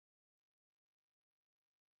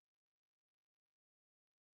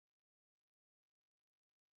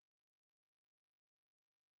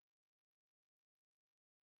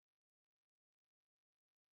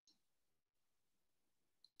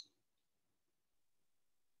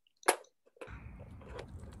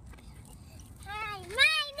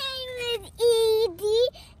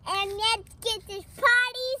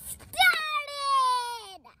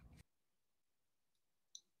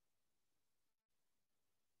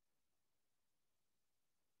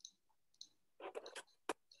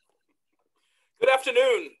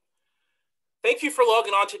afternoon. Thank you for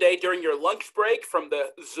logging on today during your lunch break from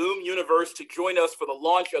the Zoom universe to join us for the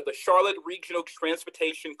launch of the Charlotte Regional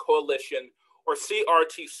Transportation Coalition, or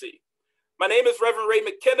CRTC. My name is Reverend Ray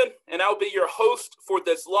McKinnon, and I'll be your host for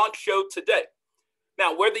this launch show today.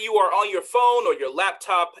 Now, whether you are on your phone or your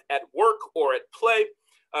laptop, at work or at play,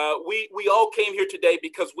 we all came here today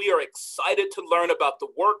because we are excited to learn about the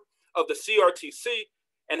work of the CRTC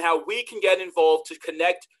and how we can get involved to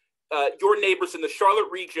connect your neighbors in the Charlotte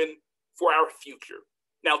region for our future.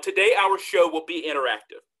 Now, today our show will be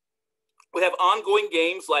interactive. We have ongoing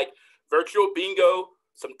games like virtual bingo,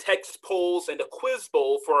 some text polls, and a quiz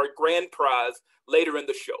bowl for our grand prize later in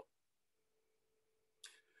the show.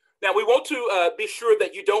 Now, we want to be sure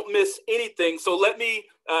that you don't miss anything, so let me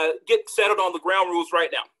get settled on the ground rules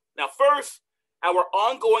right now. Now, first, our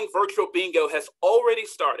ongoing virtual bingo has already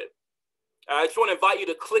started. I just want to invite you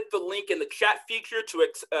to click the link in the chat feature to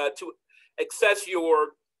access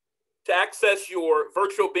your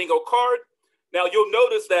virtual bingo card. Now, you'll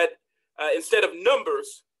notice that instead of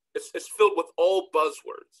numbers, it's filled with all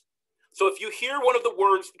buzzwords. So if you hear one of the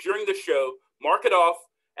words during the show, mark it off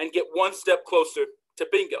and get one step closer to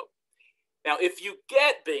bingo. Now, if you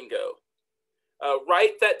get bingo,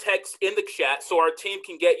 write that text in the chat so our team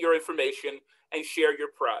can get your information and share your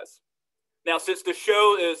prize. Now, since the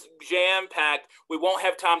show is jam-packed, we won't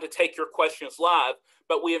have time to take your questions live,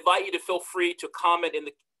 but we invite you to feel free to comment in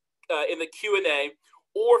the Q&A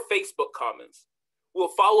or Facebook comments. We'll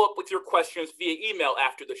follow up with your questions via email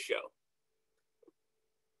after the show.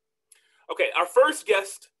 Okay, our first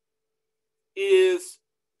guest is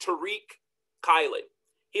Tariq Kiley.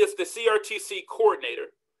 He is the CRTC coordinator.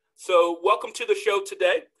 So welcome to the show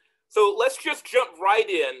today. So let's just jump right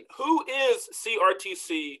in. Who is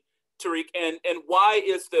CRTC, Tariq, and why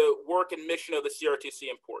is the work and mission of the CRTC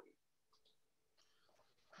important?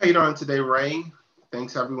 How you doing today, Ray?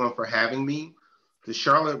 Thanks everyone for having me. The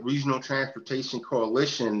Charlotte Regional Transportation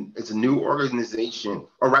Coalition is a new organization,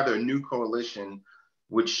 or rather a new coalition,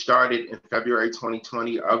 which started in February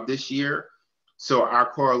 2020 of this year. So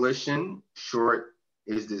our coalition, short,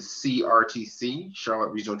 is the CRTC,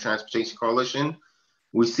 Charlotte Regional Transportation Coalition.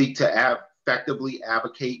 We seek to effectively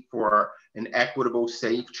advocate for an equitable,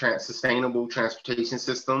 safe, sustainable transportation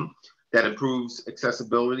system that improves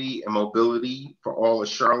accessibility and mobility for all of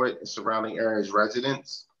Charlotte and surrounding areas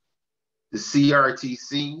residents. The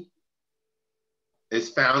CRTC is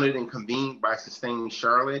founded and convened by Sustaining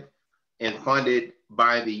Charlotte and funded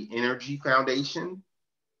by the Energy Foundation.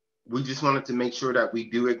 We just wanted to make sure that we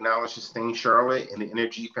do acknowledge Sustaining Charlotte and the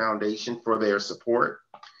Energy Foundation for their support.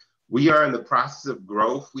 We are in the process of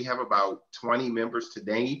growth. We have about 20 members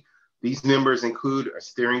today. These members include a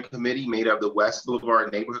steering committee made of the West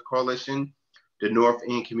Boulevard Neighborhood Coalition, the North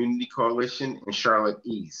End Community Coalition, and Charlotte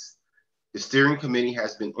East. The steering committee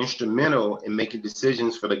has been instrumental in making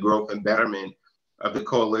decisions for the growth and betterment of the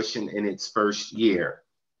coalition in its first year.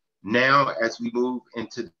 Now, as we move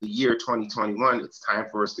into the year 2021, it's time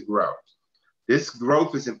for us to grow. This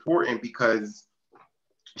growth is important because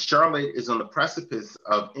Charlotte is on the precipice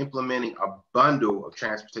of implementing a bundle of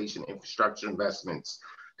transportation infrastructure investments.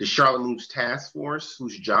 The Charlotte Moves Task Force,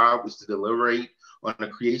 whose job was to deliberate on the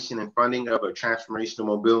creation and funding of a transformational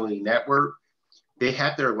mobility network, they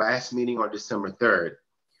had their last meeting on December 3rd.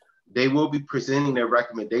 They will be presenting their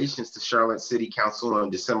recommendations to Charlotte City Council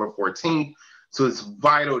on December 14th. So it's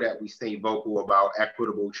vital that we stay vocal about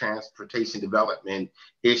equitable transportation development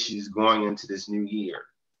issues going into this new year.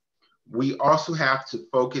 We also have to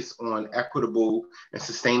focus on equitable and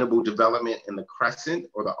sustainable development in the Crescent,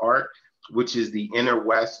 or the ARC, which is the inner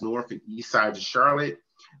west, north, and east sides of Charlotte,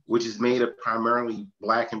 which is made of primarily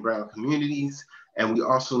Black and brown communities. And we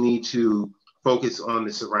also need to focus on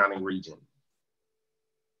the surrounding region.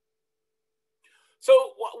 So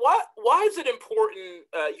why is it important,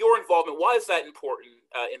 your involvement, why is that important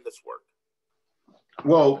in this work?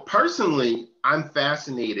 Well, personally, I'm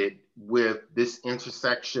fascinated with this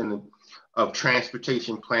intersection of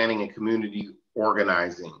transportation planning and community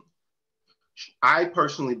organizing. I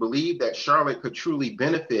personally believe that Charlotte could truly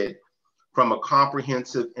benefit from a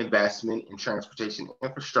comprehensive investment in transportation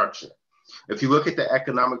infrastructure. If you look at the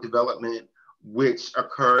economic development which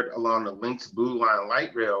occurred along the Lynx Blue Line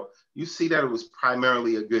light rail, you see that it was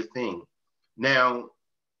primarily a good thing. Now,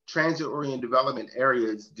 transit-oriented development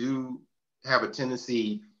areas do have a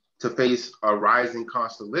tendency to face a rising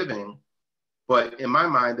cost of living, but in my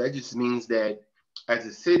mind, that just means that as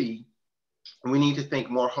a city, we need to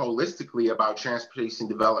think more holistically about transportation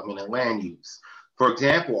development and land use. For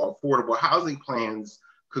example, affordable housing plans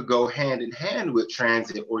could go hand in hand with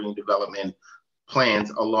transit-oriented development plans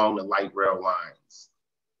along the light rail lines.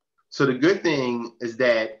 So the good thing is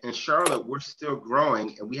that in Charlotte, we're still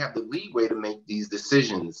growing and we have the leeway to make these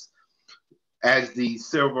decisions. As the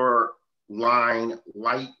Silver Line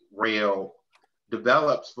light rail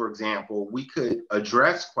develops, for example, we could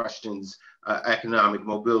address questions, economic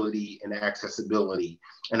mobility and accessibility.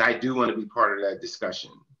 And I do want to be part of that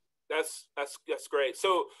discussion. That's great.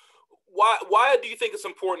 So why do you think it's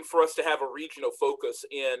important for us to have a regional focus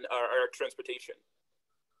in our transportation?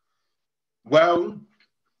 Well,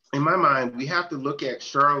 in my mind, we have to look at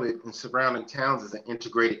Charlotte and surrounding towns as an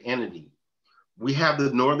integrated entity. We have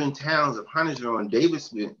the northern towns of Huntersville and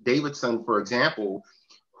Davidson, for example,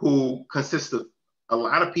 who consist of a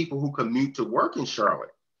lot of people who commute to work in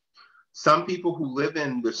Charlotte. Some people who live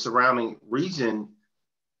in the surrounding region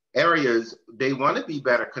areas, they want to be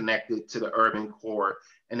better connected to the urban core,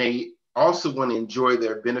 and they also want to enjoy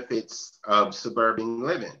their benefits of suburban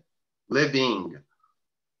living.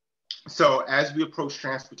 So as we approach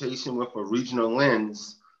transportation with a regional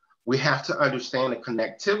lens, we have to understand the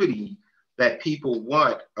connectivity that people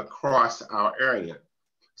want across our area.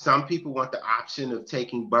 Some people want the option of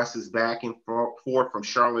taking buses back and forth from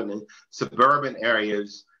Charlotte and suburban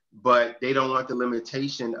areas, but they don't want the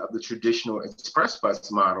limitation of the traditional express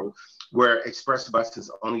bus model, where express buses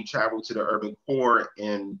only travel to the urban core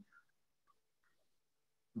and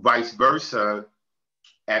vice versa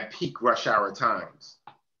at peak rush hour times.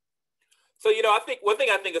 So, I think one thing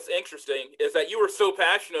I think is interesting is that you were so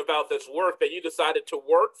passionate about this work that you decided to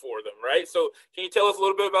work for them, right? So can you tell us a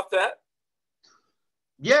little bit about that?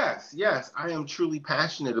 Yes, I am truly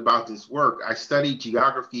passionate about this work. I studied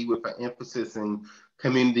geography with an emphasis in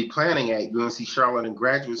community planning at UNC Charlotte in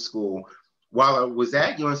graduate school. While I was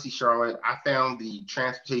at UNC Charlotte, I found the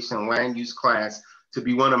transportation and land use class to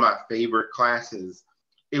be one of my favorite classes.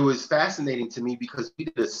 It was fascinating to me because we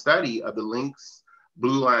did a study of the links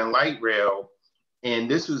Blue Line light rail, and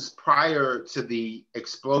this was prior to the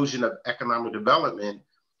explosion of economic development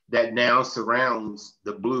that now surrounds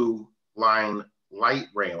the Blue Line light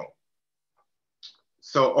rail.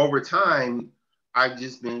 So over time, I've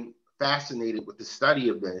just been fascinated with the study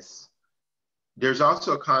of this. There's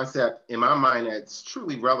also a concept in my mind that's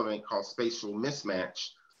truly relevant called spatial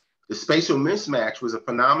mismatch. The spatial mismatch was a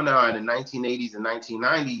phenomenon in the 1980s and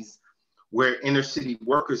 1990s where inner city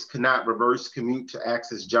workers could not reverse commute to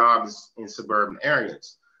access jobs in suburban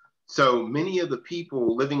areas. So many of the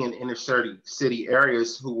people living in inner city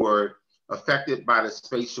areas who were affected by the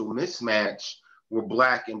spatial mismatch were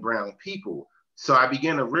Black and brown people. So I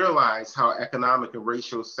began to realize how economic and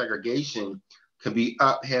racial segregation can be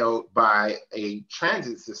upheld by a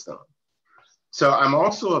transit system. So I'm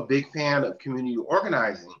also a big fan of community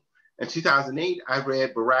organizing. In 2008, I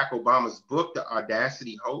read Barack Obama's book, The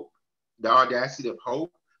Audacity of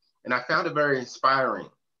Hope, and I found it very inspiring.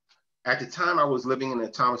 At the time, I was living in the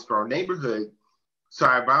Thomasboro neighborhood, so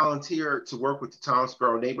I volunteered to work with the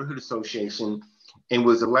Thomasboro Neighborhood Association and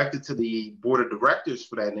was elected to the board of directors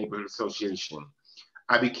for that neighborhood association.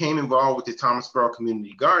 I became involved with the Thomasboro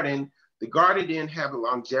Community Garden. The garden didn't have the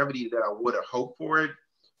longevity that I would have hoped for it,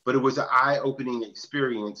 but it was an eye-opening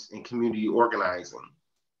experience in community organizing.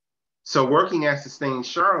 So working at Sustain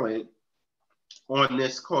Charlotte on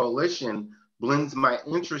this coalition blends my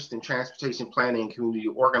interest in transportation planning and community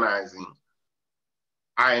organizing.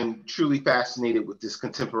 I am truly fascinated with this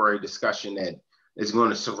contemporary discussion that is going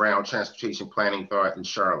to surround transportation planning thought in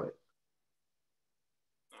Charlotte.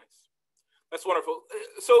 Nice. That's wonderful.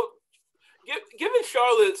 So given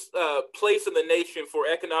Charlotte's place in the nation for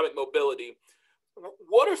economic mobility,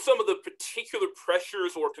 what are some of the particular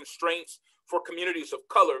pressures or constraints for communities of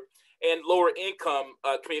color and lower income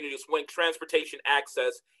communities when transportation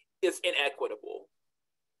access is inequitable?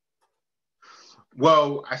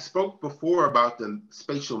 Well, I spoke before about the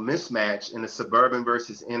spatial mismatch and the suburban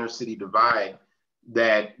versus inner city divide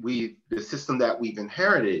that the system that we've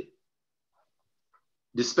inherited.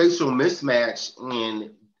 The spatial mismatch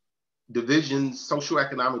and divisions,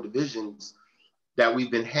 socioeconomic divisions that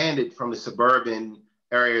we've been handed from the suburban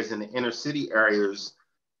areas and the inner city areas,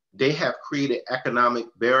 they have created economic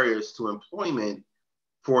barriers to employment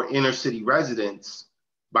for inner city residents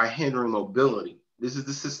by hindering mobility. This is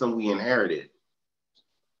the system we inherited.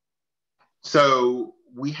 So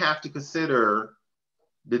we have to consider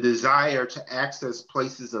the desire to access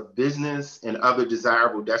places of business and other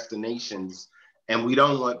desirable destinations, and we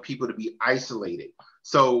don't want people to be isolated.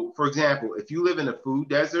 So for example, if you live in a food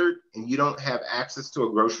desert and you don't have access to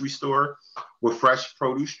a grocery store with fresh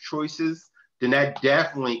produce choices, then that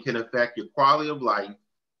definitely can affect your quality of life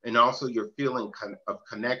and also your feeling of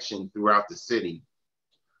connection throughout the city.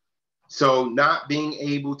 So not being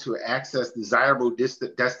able to access desirable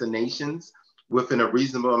destinations within a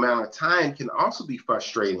reasonable amount of time can also be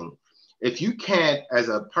frustrating. If you can't, as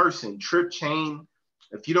a person, trip chain,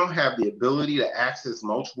 if you don't have the ability to access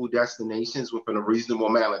multiple destinations within a reasonable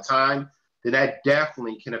amount of time, then that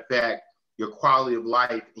definitely can affect your quality of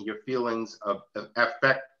life and your feelings of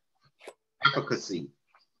efficacy.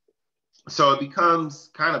 So it becomes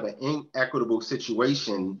kind of an inequitable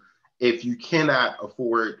situation if you cannot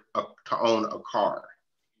afford to own a car.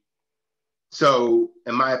 So,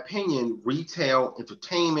 in my opinion, retail,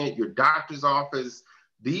 entertainment, your doctor's office,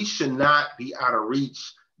 these should not be out of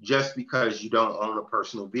reach just because you don't own a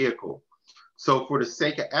personal vehicle. So, for the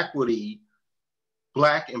sake of equity,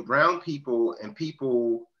 Black and brown people and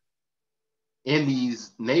people in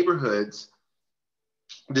these neighborhoods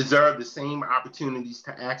deserve the same opportunities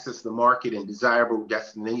to access the market and desirable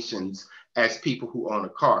destinations as people who own a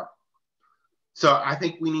car. So I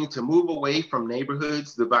think we need to move away from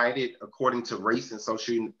neighborhoods divided according to race and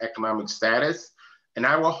socioeconomic status. And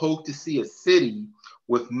I will hope to see a city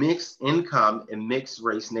with mixed income and mixed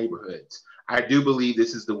race neighborhoods. I do believe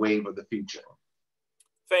this is the wave of the future.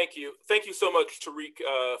 Thank you. Thank you so much, Tariq,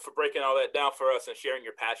 for breaking all that down for us and sharing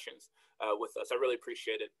your passions with us. I really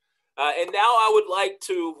appreciate it. And now I would like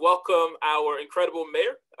to welcome our incredible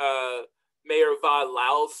mayor, Mayor Va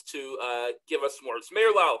Laus, to give us some words.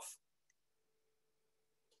 Mayor Laus.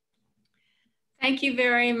 Thank you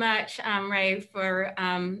very much, Ray, for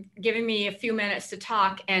giving me a few minutes to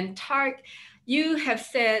talk. And Tark, you have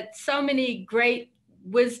said so many great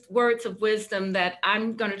words of wisdom that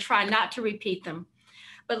I'm going to try not to repeat them.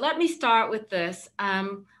 But let me start with this.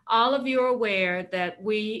 All of you are aware that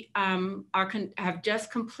we have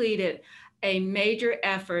just completed a major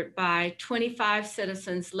effort by 25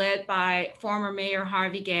 citizens led by former Mayor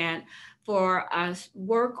Harvey Gantt for us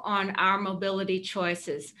work on our mobility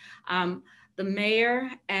choices. The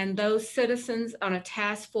mayor and those citizens on a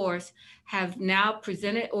task force have now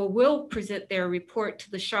presented or will present their report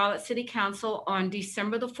to the Charlotte City Council on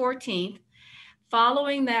December the 14th.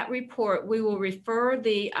 Following that report, we will refer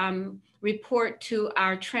the report to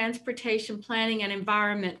our Transportation Planning and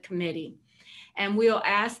Environment Committee. And we'll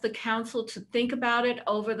ask the council to think about it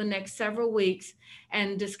over the next several weeks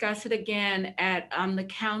and discuss it again at the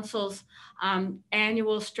council's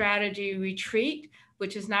annual strategy retreat,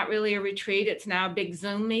 which is not really a retreat, it's now a big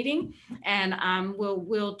Zoom meeting. And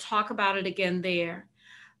we'll talk about it again there.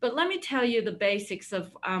 But let me tell you the basics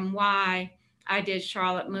of why I did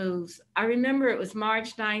Charlotte Moves. I remember it was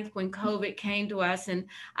March 9th when COVID came to us, and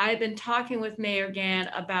I had been talking with Mayor Gantt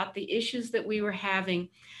about the issues that we were having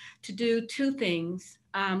to do two things.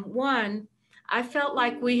 One, I felt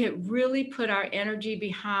like we had really put our energy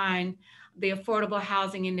behind the Affordable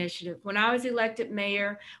Housing Initiative. When I was elected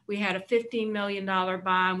mayor, we had a $15 million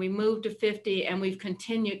bond. We moved to 50, and we've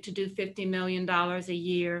continued to do $50 million a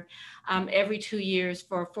year, every 2 years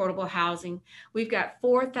for affordable housing. We've got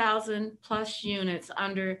 4,000 plus units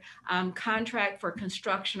under contract for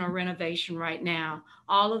construction or renovation right now.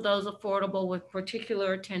 All of those affordable with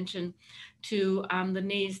particular attention to the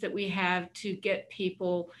needs that we have to get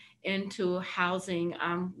people into housing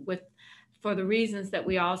for the reasons that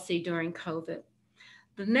we all see during COVID.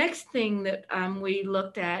 The next thing that we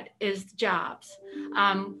looked at is jobs.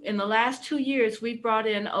 In the last 2 years, we've brought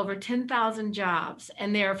in over 10,000 jobs,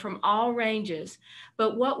 and they're from all ranges.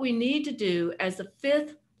 But what we need to do as the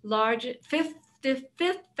fifth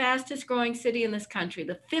fastest growing city in this country,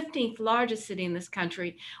 the 15th largest city in this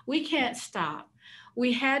country, we can't stop.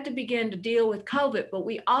 We had to begin to deal with COVID, but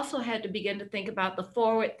we also had to begin to think about the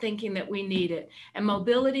forward thinking that we needed. And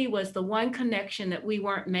mobility was the one connection that we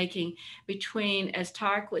weren't making between, as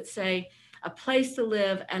Tark would say, a place to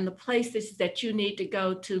live and the places that you need to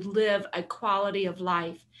go to live a quality of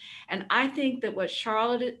life. And I think that what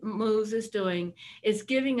Charlotte Moves is doing is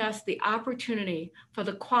giving us the opportunity for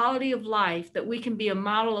the quality of life that we can be a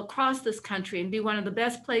model across this country and be one of the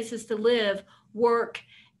best places to live, work,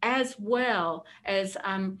 as well as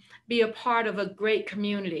be a part of a great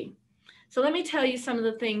community. So let me tell you some of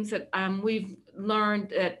the things that we've learned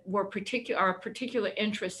that were particular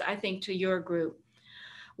interest, I think, to your group.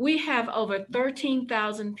 We have over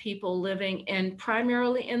 13,000 people living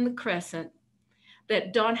primarily in the Crescent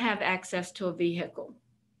that don't have access to a vehicle.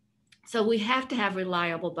 So we have to have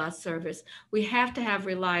reliable bus service. We have to have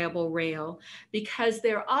reliable rail because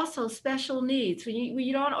there are also special needs.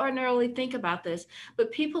 You don't ordinarily think about this,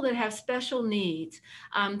 but people that have special needs,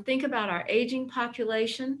 think about our aging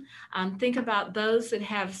population, think about those that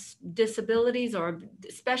have disabilities or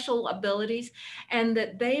special abilities, and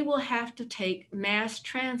that they will have to take mass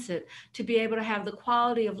transit to be able to have the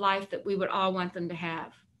quality of life that we would all want them to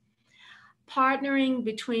have. Partnering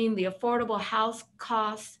between the affordable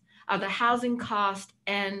are the housing cost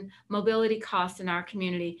and mobility costs in our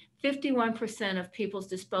community. 51% of people's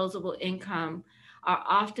disposable income are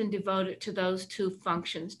often devoted to those two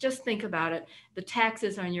functions. Just think about it. The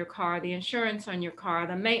taxes on your car, the insurance on your car,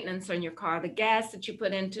 the maintenance on your car, the gas that you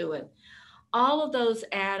put into it. All of those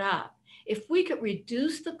add up. If we could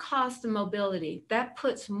reduce the cost of mobility, that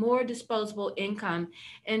puts more disposable income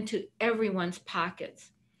into everyone's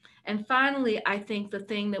pockets. And finally, I think the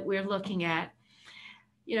thing that we're looking at,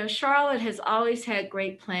 Charlotte has always had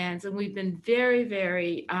great plans, and we've been very,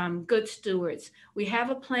 very good stewards. We have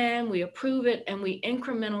a plan, we approve it, and we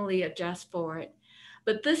incrementally adjust for it.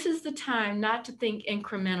 But this is the time not to think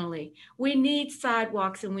incrementally. We need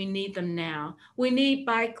sidewalks and we need them now. We need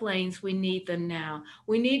bike lanes, we need them now.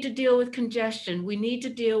 We need to deal with congestion. We need to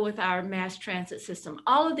deal with our mass transit system.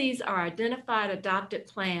 All of these are identified, adopted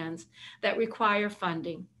plans that require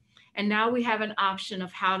funding. And now we have an option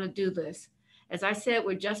of how to do this. As I said,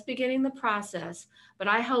 we're just beginning the process, but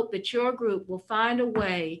I hope that your group will find a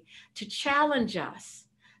way to challenge us,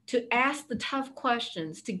 to ask the tough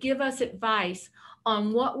questions, to give us advice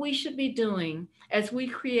on what we should be doing as we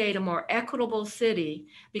create a more equitable city,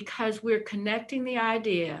 because we're connecting the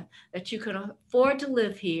idea that you can afford to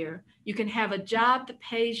live here, you can have a job that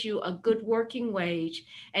pays you a good working wage,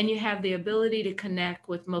 and you have the ability to connect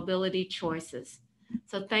with mobility choices.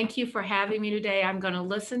 So thank you for having me today. I'm going to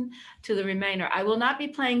listen to the remainder. I will not be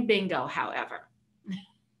playing bingo, however.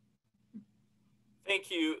 Thank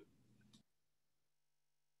you.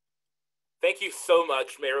 Thank you so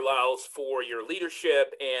much, Mayor Lyles, for your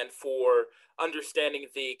leadership and for understanding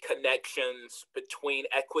the connections between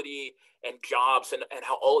equity and jobs and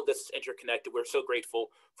how all of this is interconnected. We're so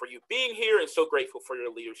grateful for you being here and so grateful for your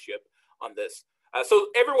leadership on this. So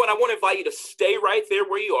everyone, I want to invite you to stay right there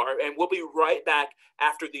where you are, and we'll be right back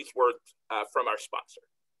after these words from our sponsor.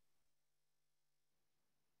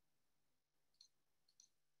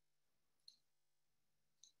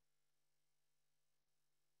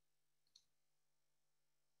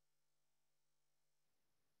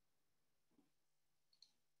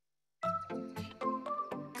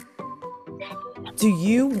 Do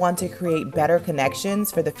you want to create better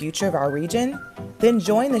connections for the future of our region? Then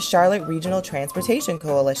join the Charlotte Regional Transportation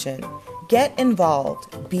Coalition. Get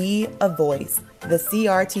involved. Be a voice. The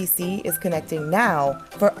CRTC is connecting now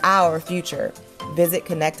for our future. Visit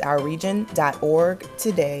connectourregion.org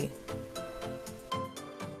today.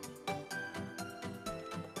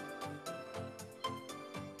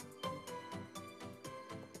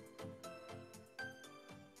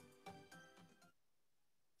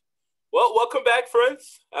 Well, welcome back,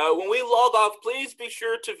 friends. When we log off, please be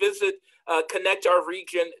sure to visit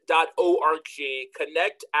connectourregion.org,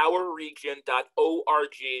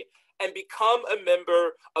 connectourregion.org, and become a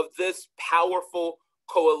member of this powerful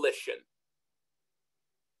coalition.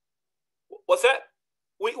 What's that?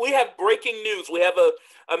 We have breaking news. We have a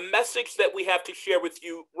message that we have to share with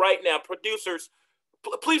you right now. Producers,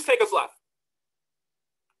 please take us live.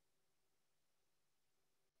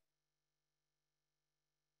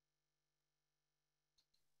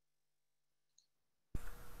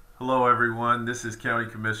 Hello everyone, this is County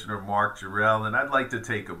Commissioner Mark Jarrell, and I'd like to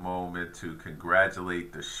take a moment to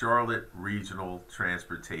congratulate the Charlotte Regional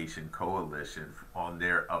Transportation Coalition on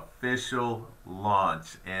their official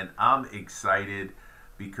launch. And I'm excited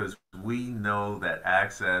because we know that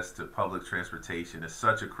access to public transportation is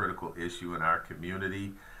such a critical issue in our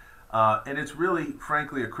community. And it's really,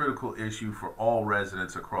 frankly, a critical issue for all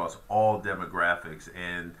residents across all demographics.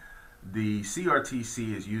 And the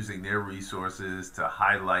CRTC is using their resources to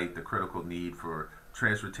highlight the critical need for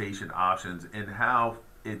transportation options and how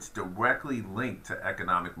it's directly linked to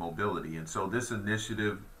economic mobility. And so this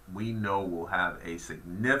initiative, we know, will have a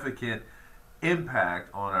significant impact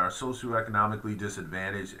on our socioeconomically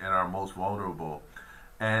disadvantaged and our most vulnerable.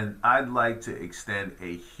 And I'd like to extend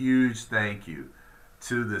a huge thank you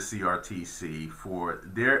to the CRTC for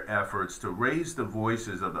their efforts to raise the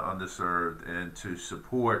voices of the underserved and to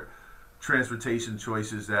support transportation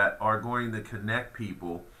choices that are going to connect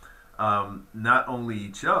people, not only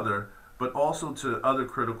each other, but also to other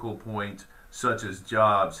critical points such as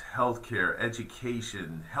jobs, healthcare,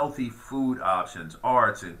 education, healthy food options,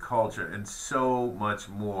 arts and culture, and so much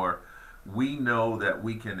more. We know that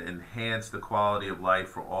we can enhance the quality of life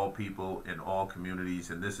for all people in all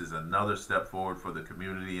communities, and this is another step forward for the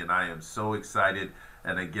community, and I am so excited.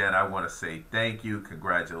 And again, I want to say thank you,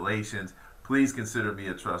 congratulations. Please consider me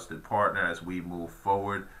a trusted partner as we move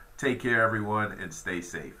forward. Take care, everyone, and stay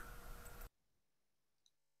safe.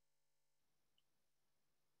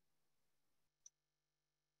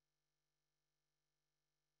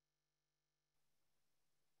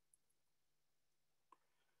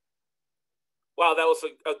 Wow, that was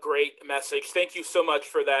a great message. Thank you so much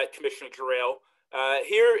for that, Commissioner Jarrell.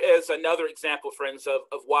 Here is another example, friends, of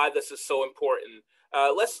why this is so important.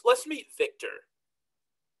 Let's meet Victor.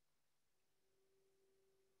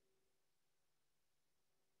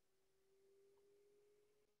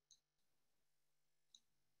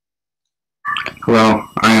 Hello,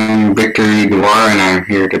 I'm Victor Iguar, and I'm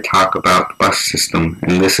here to talk about the bus system,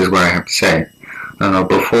 and this is what I have to say.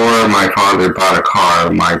 Before my father bought a car,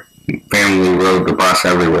 my family rode the bus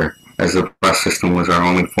everywhere, as the bus system was our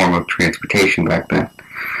only form of transportation back then.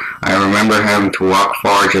 I remember having to walk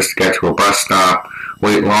far just to get to a bus stop,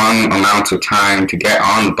 wait long amounts of time to get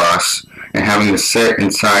on the bus, and having to sit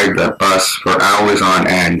inside the bus for hours on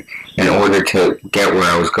end in order to get where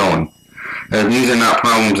I was going. These are not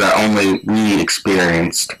problems that only we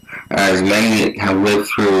experienced, as many have lived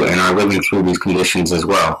through and are living through these conditions as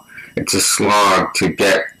well. It's a slog to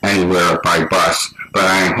get anywhere by bus, but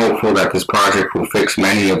I am hopeful that this project will fix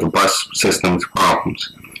many of the bus system's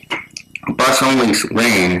problems. Bus-only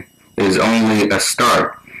lane is only a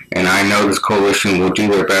start, and I know this coalition will do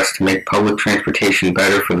their best to make public transportation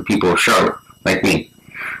better for the people of Charlotte, like me.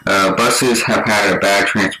 Buses have had a bad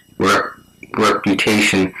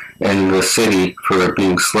reputation in the city for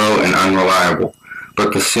being slow and unreliable,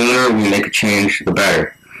 but the sooner we make a change, the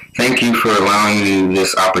better. Thank you for allowing me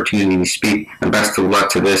this opportunity to speak, and best of luck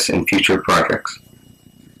to this and future projects.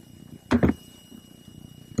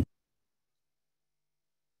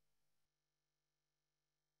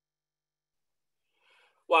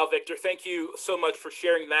 Wow, Victor, thank you so much for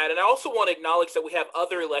sharing that. And I also want to acknowledge that we have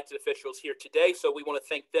other elected officials here today, so we want to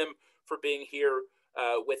thank them for being here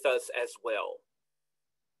with us as well.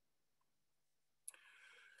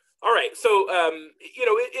 All right, so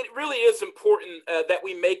it really is important that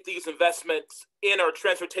we make these investments in our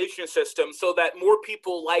transportation system so that more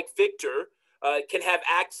people like Victor can have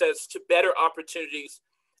access to better opportunities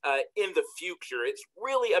in the future. It's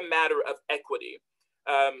really a matter of equity.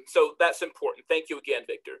 So that's important. Thank you again,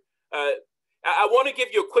 Victor. I want to give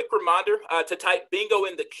you a quick reminder to type bingo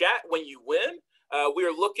in the chat when you win. We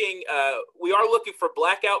are looking for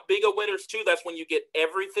blackout bingo winners too. That's when you get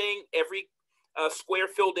every square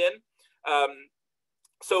filled in.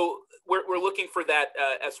 So we're looking for that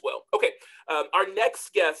as well. Okay, our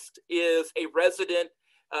next guest is a resident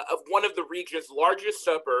of one of the region's largest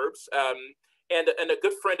suburbs and a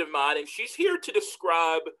good friend of mine, and she's here to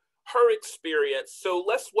describe her experience. So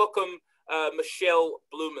let's welcome Michelle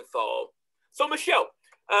Blumenthal. So Michelle,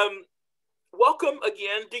 welcome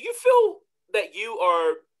again. Do you feel that you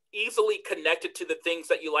are easily connected to the things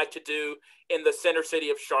that you like to do in the center city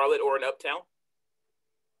of Charlotte or in Uptown?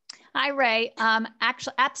 Hi, Ray.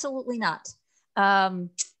 Actually, absolutely not.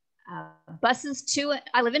 Buses to,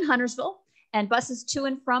 I live in Huntersville, and buses to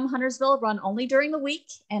and from Huntersville run only during the week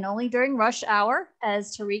and only during rush hour,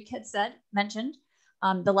 as Tariq had mentioned.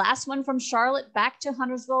 The last one from Charlotte back to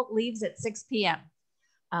Huntersville leaves at 6 p.m.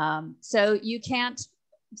 So you can't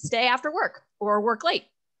stay after work or work late.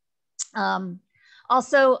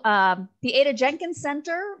 Also, the Ada Jenkins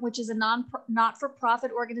Center, which is a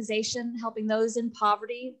not-for-profit organization helping those in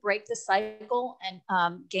poverty break the cycle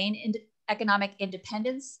and gain economic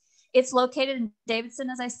independence. It's located in Davidson,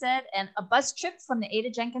 as I said, and a bus trip from the Ada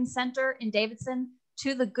Jenkins Center in Davidson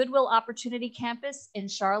to the Goodwill Opportunity Campus in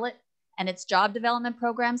Charlotte and its job development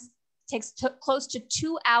programs takes close to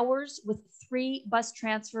 2 hours with 3 bus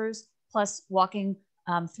transfers plus walking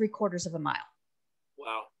 3/4 of a mile.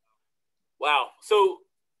 Wow. Wow. So,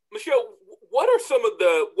 Michelle, what are some of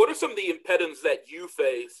the impediments that you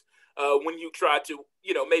face when you try to,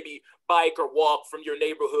 maybe bike or walk from your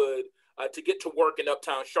neighborhood to get to work in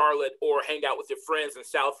Uptown Charlotte or hang out with your friends in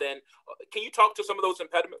South End? Can you talk to some of those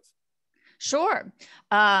impediments? Sure.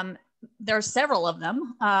 There are several of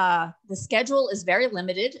them. The schedule is very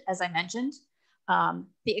limited, as I mentioned.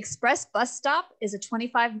 The express bus stop is a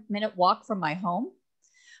 25-minute walk from my home.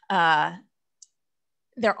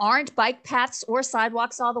 There aren't bike paths or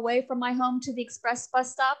sidewalks all the way from my home to the express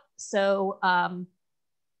bus stop. So,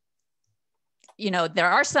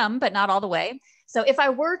 there are some, but not all the way. So if I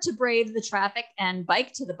were to brave the traffic and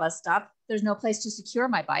bike to the bus stop, there's no place to secure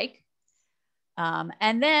my bike.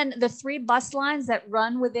 And then the 3 bus lines that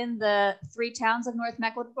run within the 3 towns of North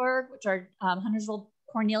Mecklenburg, which are Huntersville,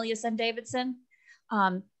 Cornelius, and Davidson.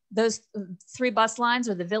 Those 3 bus lines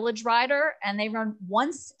are the Village Rider, and they run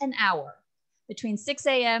once an hour between 6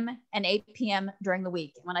 a.m. and 8 p.m. during the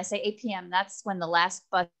week. And when I say 8 p.m., that's when the last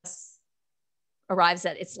bus arrives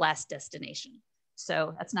at its last destination.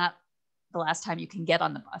 So that's not the last time you can get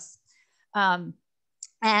on the bus.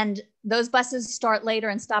 And those buses start later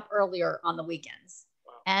and stop earlier on the weekends.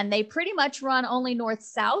 And they pretty much run only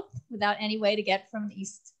north-south without any way to get from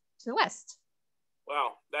east to west.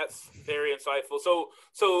 Wow, that's very insightful.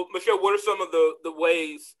 So Michelle, what are some of the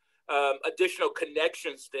ways, additional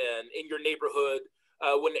connections then in your neighborhood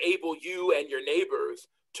would enable you and your neighbors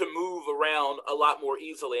to move around a lot more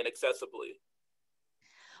easily and accessibly?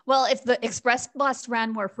 Well, if the express bus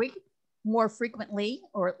ran more frequently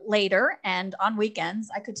or later and on weekends,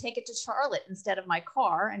 I could take it to Charlotte instead of my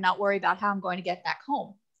car and not worry about how I'm going to get back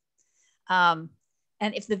home. And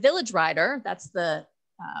if the Village Rider, that's the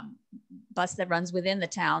bus that runs within the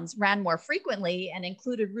towns, ran more frequently and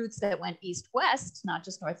included routes that went east-west, not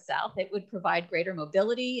just north-south, it would provide greater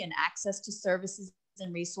mobility and access to services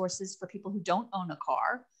and resources for people who don't own a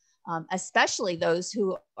car, especially those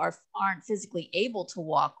who aren't physically able to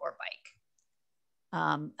walk or bike.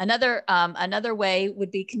 Another way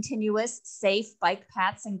would be continuous, safe bike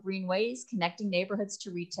paths and greenways connecting neighborhoods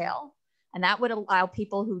to retail. And that would allow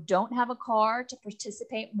people who don't have a car to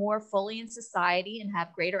participate more fully in society and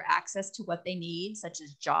have greater access to what they need, such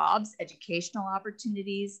as jobs, educational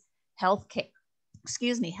opportunities, healthcare,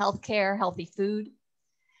 healthy food.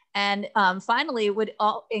 And finally, it would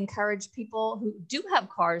encourage people who do have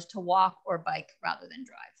cars to walk or bike rather than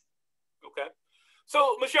drive. Okay.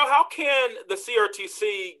 So, Michelle, how can the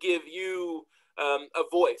CRTC give you a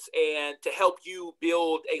voice and to help you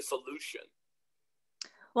build a solution?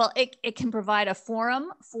 Well, it can provide a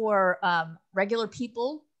forum for regular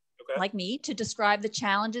people like me to describe the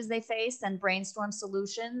challenges they face and brainstorm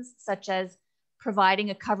solutions, such as providing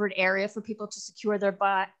a covered area for people to secure their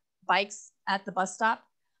bikes at the bus stop,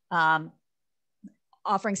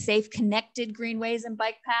 offering safe, connected greenways and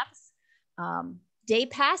bike paths, day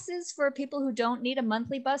passes for people who don't need a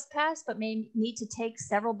monthly bus pass, but may need to take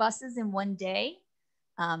several buses in one day,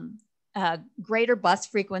 greater bus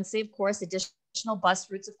frequency, of course, additional bus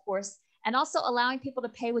routes, of course, and also allowing people to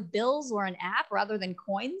pay with bills or an app rather than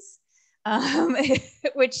coins,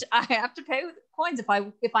 which I have to pay with coins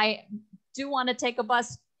if I do want to take a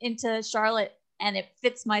bus into Charlotte and it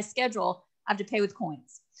fits my schedule. I have to pay with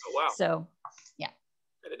coins. Oh, wow. So, yeah.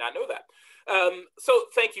 I did not know that. So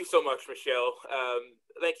thank you so much, Michelle.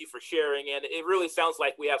 Thank you for sharing. And it really sounds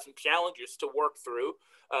like we have some challenges to work through.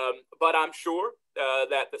 But I'm sure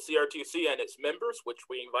that the CRTC and its members, which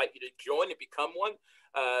we invite you to join and become one,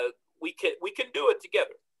 we can do it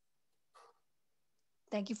together.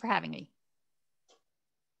 Thank you for having me.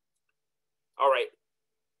 All right.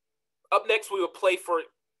 Up next, we will play for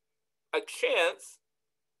a chance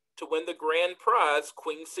to win the grand prize,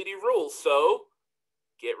 Queen City Rules. So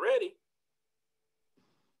get ready.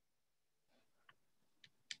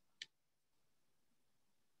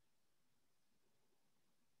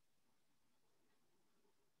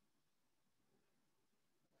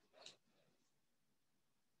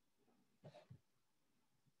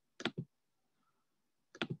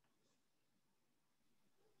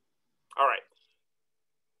 All right.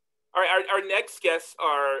 All right. Our next guests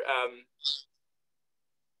are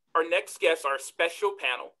our special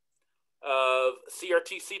panel of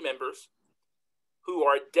CRTC members who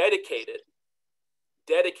are dedicated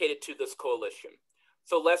to this coalition.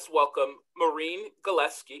 So let's welcome Maureen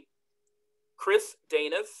Gillespie, Chris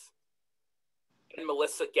Danas, and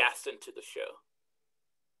Melissa Gaston to the show.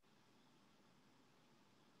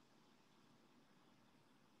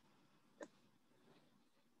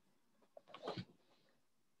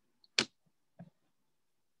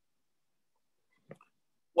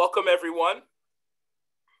 Welcome, everyone.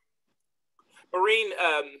 Maureen,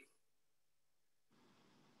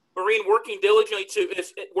 working diligently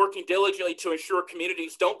to ensure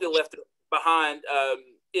communities don't be left behind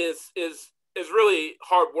is really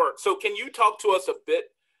hard work. So, can you talk to us a bit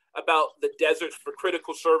about the deserts for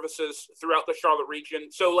critical services throughout the Charlotte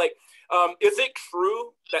region? So, is it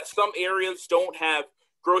true that some areas don't have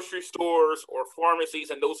grocery stores or pharmacies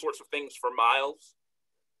and those sorts of things for miles?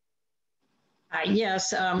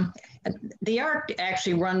 Yes, the ARC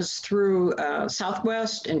actually runs through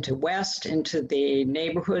southwest into west, into the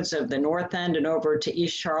neighborhoods of the North End and over to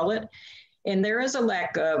East Charlotte. And there is a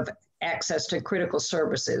lack of access to critical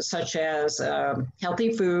services such as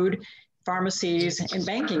healthy food, pharmacies, and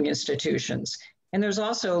banking institutions. And there's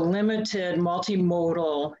also limited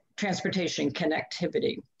multimodal transportation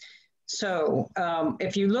connectivity. So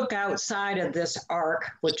if you look outside of this ARC,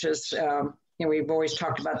 which is we've always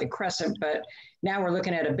talked about the crescent, but now we're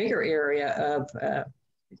looking at a bigger area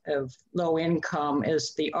of low income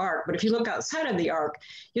is the ARC. But if you look outside of the ARC,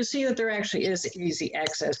 you'll see that there actually is easy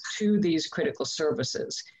access to these critical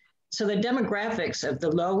services. So the demographics of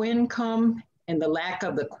the low income and the lack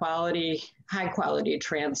of the high quality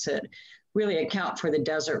transit really account for the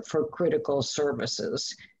desert for critical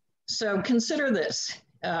services. So consider this.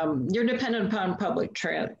 You're dependent upon public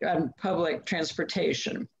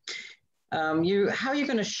transportation. How are you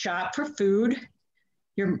going to shop for food,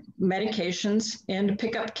 your medications, and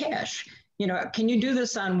pick up cash? Can you do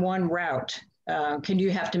this on one route? Can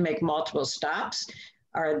you have to make multiple stops?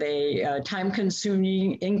 Are they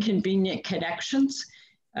time-consuming, inconvenient connections?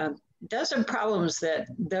 Those are problems that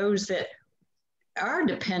those that are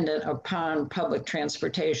dependent upon public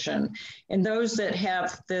transportation and those that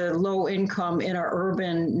have the low income in our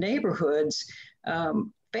urban neighborhoods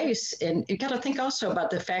face. And you got to think also about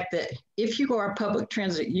the fact that if you are a public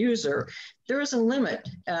transit user, there is a limit.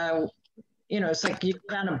 It's like you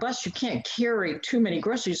get on a bus, you can't carry too many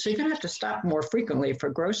groceries, so you're gonna have to stop more frequently for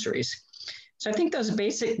groceries. So I think those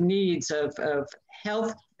basic needs of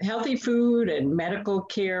healthy food and medical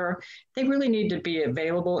care, they really need to be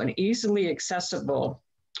available and easily accessible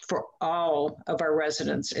for all of our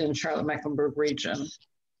residents in Charlotte-Mecklenburg region.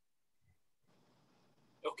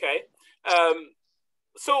 Okay.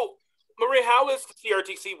 So, Marie, how is the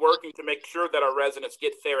CRTC working to make sure that our residents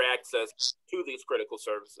get fair access to these critical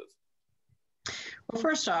services? Well,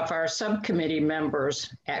 first off, our subcommittee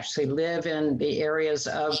members actually live in the areas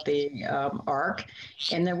of the ARC,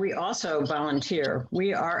 and then we also volunteer.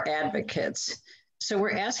 We are advocates. So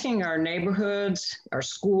we're asking our neighborhoods, our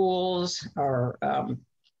schools, our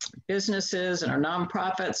businesses, and our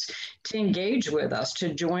nonprofits to engage with us,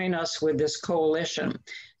 to join us with this coalition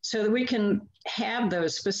so that we can have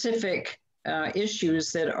those specific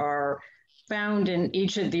issues that are found in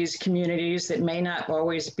each of these communities that may not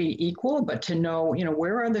always be equal, but to know,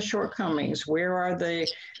 where are the shortcomings? Where are the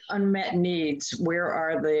unmet needs? Where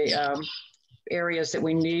are the areas that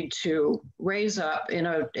we need to raise up in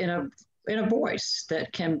a voice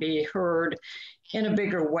that can be heard in a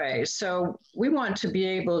bigger way? So we want to be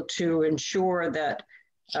able to ensure that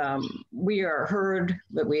we are heard,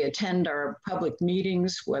 that we attend our public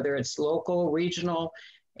meetings, whether it's local, regional,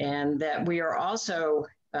 and that we are also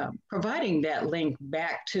providing that link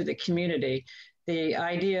back to the community. The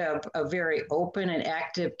idea of a very open and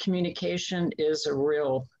active communication is a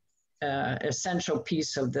real essential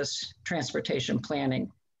piece of this transportation planning.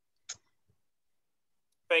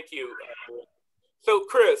 Thank you. So,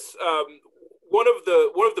 Chris, one of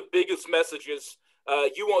the biggest messages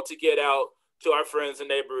you want to get out to our friends and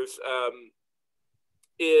neighbors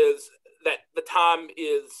is that the time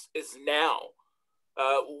is now.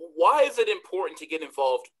 Why is it important to get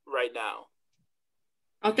involved right now?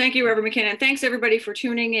 Oh, thank you, Reverend McKinnon. Thanks, everybody, for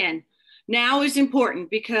tuning in. Now is important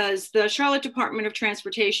because the Charlotte Department of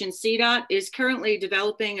Transportation, CDOT, is currently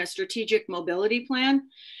developing a strategic mobility plan,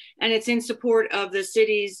 and it's in support of the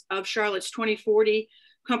cities of Charlotte's 2040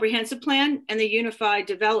 comprehensive plan and the Unified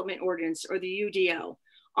Development Ordinance, or the UDO.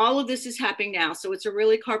 All of this is happening now, so it's a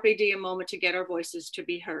really carpe diem moment to get our voices to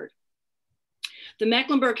be heard. The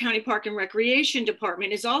Mecklenburg County Park and Recreation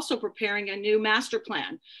Department is also preparing a new master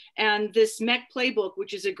plan. And this MEC playbook,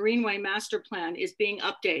 which is a Greenway master plan, is being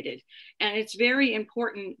updated. And it's very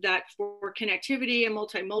important that for connectivity and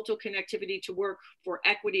multimodal connectivity to work for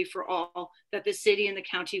equity for all, that the city and the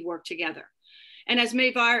county work together. And as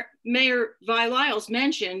Mayor Vi Lyles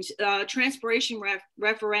mentioned, transpiration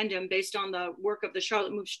referendum based on the work of the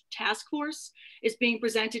Charlotte Moves Task Force is being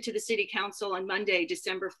presented to the City Council on Monday,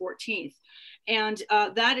 December 14th. And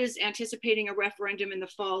that is anticipating a referendum in the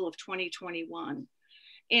fall of 2021.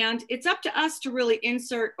 And it's up to us to really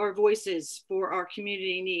insert our voices for our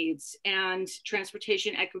community needs and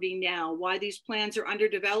transportation equity now, why these plans are under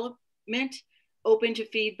development, open to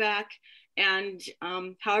feedback, and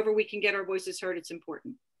however we can get our voices heard, it's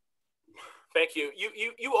important. Thank you.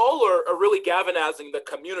 You all are really galvanizing the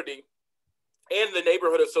community and the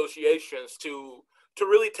neighborhood associations to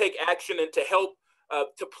really take action and to help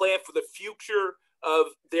to plan for the future of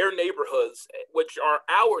their neighborhoods, which are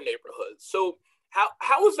our neighborhoods. So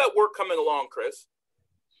how is that work coming along, Chris?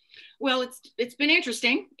 Well, it's been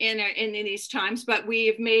interesting in these times, but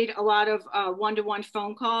we've made a lot of one-to-one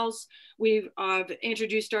phone calls. We've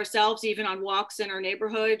introduced ourselves even on walks in our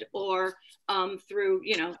neighborhood or through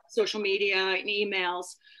social media and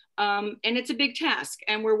emails. And it's a big task.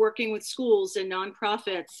 And we're working with schools and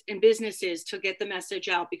nonprofits and businesses to get the message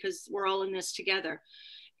out because we're all in this together.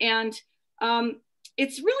 And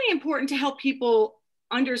it's really important to help people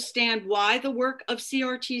understand why the work of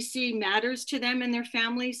CRTC matters to them and their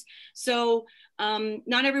families. So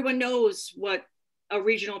not everyone knows what a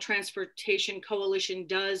regional transportation coalition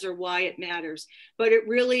does or why it matters, but it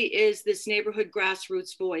really is this neighborhood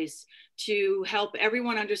grassroots voice to help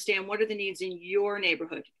everyone understand what are the needs in your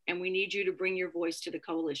neighborhood. And we need you to bring your voice to the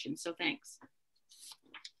coalition. So thanks.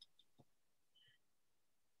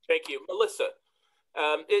 Thank you, Melissa.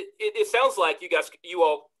 It sounds like you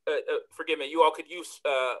all, forgive me, you all could use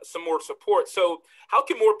some more support. So how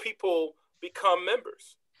can more people become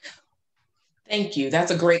members? Thank you.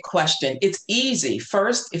 That's a great question. It's easy.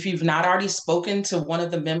 First, if you've not already spoken to one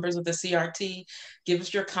of the members of the CRT, give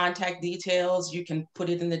us your contact details. You can put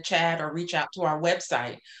it in the chat or reach out to our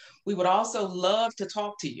website. We would also love to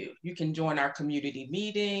talk to you. You can join our community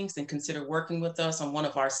meetings and consider working with us on one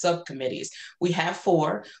of our subcommittees. We have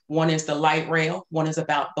 4. One is the light rail, one is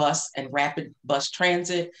about bus and rapid bus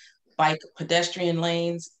transit, bike pedestrian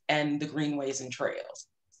lanes, and the greenways and trails.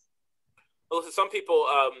 Well, some people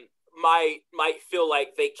might feel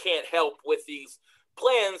like they can't help with these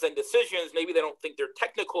plans and decisions. Maybe they don't think they're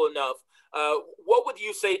technical enough. What would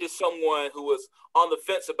you say to someone who was on the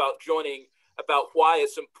fence about joining, about why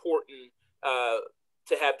it's important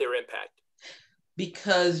to have their impact?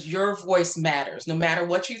 Because your voice matters. No matter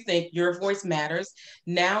what you think, your voice matters.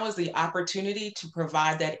 Now is the opportunity to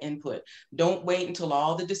provide that input. Don't wait until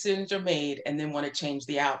all the decisions are made and then want to change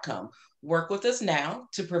the outcome. Work with us now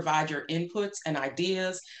to provide your inputs and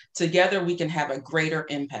ideas. Together, we can have a greater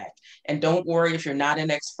impact. And don't worry if you're not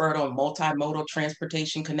an expert on multimodal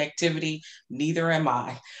transportation connectivity, neither am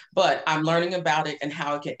I. But I'm learning about it and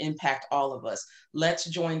how it can impact all of us. Let's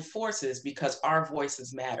join forces because our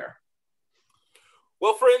voices matter.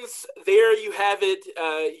 Well, friends, there you have it.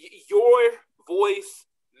 Your voice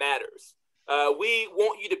matters. We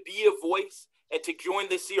want you to be a voice and to join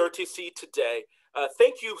the CRTC today.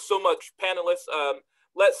 Thank you so much, panelists.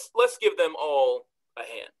 Let's give them all a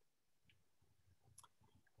hand.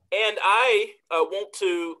 And I want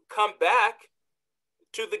to come back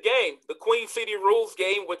to the game, the Queen City Rules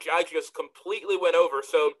game, which I just completely went over.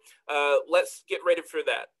 So let's get ready for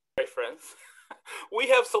that, right, friends? We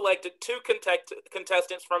have selected 2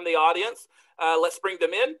 contestants from the audience. Let's bring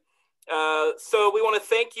them in. So we want to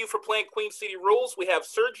thank you for playing Queen City Rules. We have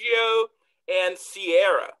Sergio and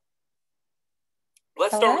Sierra.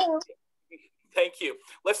 Let's start. Thank you.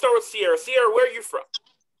 Let's start with Sierra. Sierra, where are you from?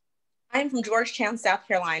 I'm from Georgetown, South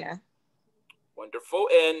Carolina. Wonderful.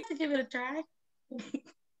 And to give it a try.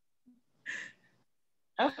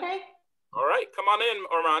 Okay. All right, come on in,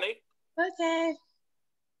 Armani. Okay.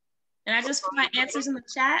 And I just put my answers in the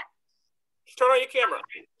chat. Just turn on your camera.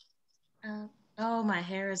 Oh, my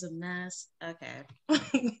hair is a mess. Okay.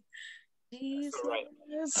 Jeez. All right.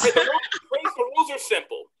 Hey, the rules are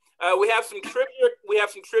simple. We have some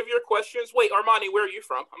trivia questions. Wait, Armani, where are you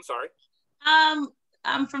from? I'm sorry.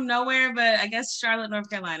 I'm from nowhere, but I guess Charlotte, North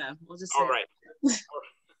Carolina. We'll just say. All right.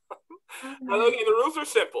 Okay, the rules are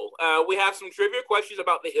simple. We have some trivia questions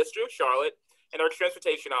about the history of Charlotte and our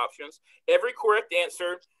transportation options. Every correct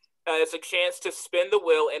answer is a chance to spin the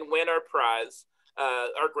wheel and win our prize,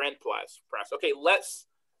 our grand prize. Okay, let's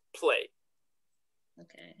play.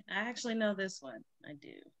 Okay, I actually know this one. I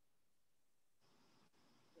do.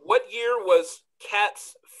 What year was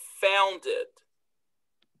CATS founded?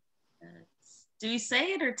 Do you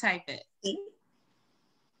say it or type it?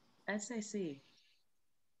 I say C.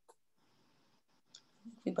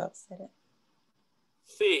 We both said it.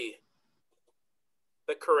 C.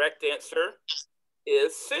 The correct answer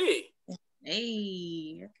is C.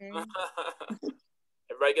 Hey, okay.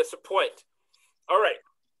 Everybody gets a point. All right.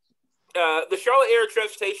 The Charlotte Area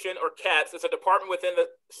Transportation, or CATS, is a department within the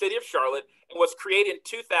city of Charlotte and was created in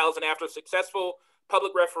 2000 after a successful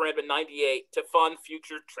public referendum in '98 to fund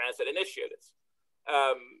future transit initiatives.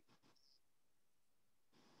 All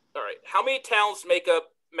right. How many towns make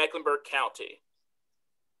up Mecklenburg County?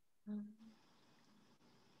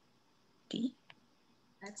 B.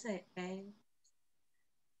 I'd say A.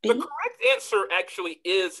 B? The correct answer actually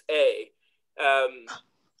is A.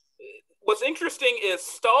 What's interesting is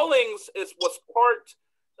Stallings was part,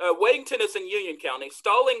 Weddington is in Union County.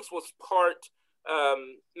 Stallings was part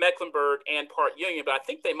Mecklenburg and part Union, but I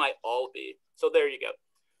think they might all be. So there you go.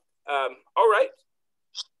 All right.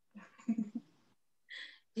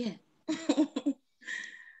 Yeah.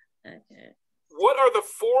 Okay. What are the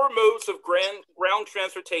 4 modes of ground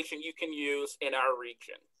transportation you can use in our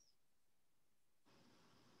region?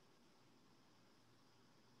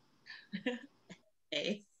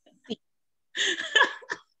 A.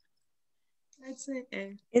 I'd say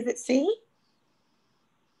A. Is it C?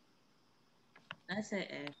 I'd say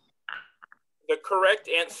A. The correct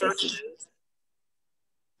answer is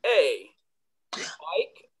A.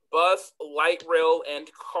 Bike, bus, light rail,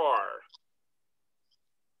 and car.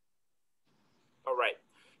 All right.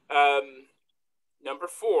 Number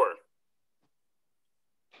 4.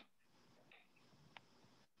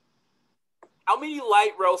 How many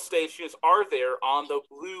light rail stations are there on the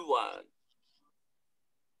Blue Line?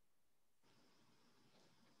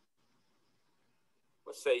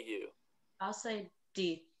 What say you? I'll say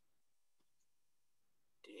D.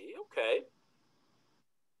 D, okay.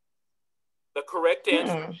 The correct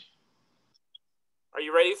answer. Are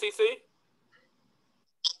you ready, CC?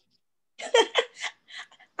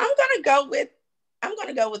 I'm gonna go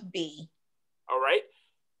with B. All right.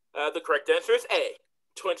 The correct answer is A,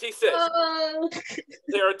 26.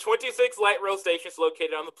 There are 26 light rail stations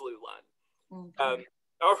located on the blue line. Okay.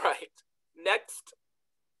 All right. Next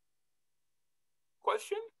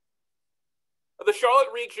question. The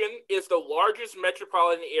Charlotte region is the largest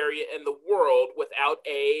metropolitan area in the world without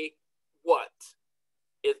a what?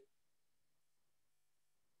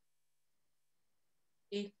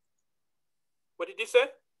 B. What did you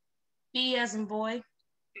say? B as in boy.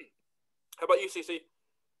 How about you, CC?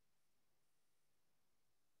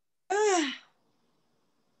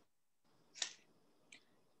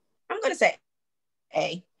 I'm going to say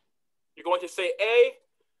A. You're going to say A.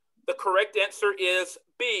 The correct answer is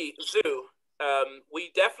B, zoo.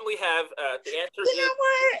 We definitely have the answer You know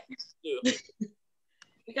what? zoo.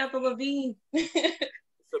 We got the Levine.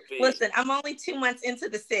 It's a B. Listen, I'm only 2 months into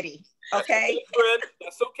the city. Okay. That's okay, friend.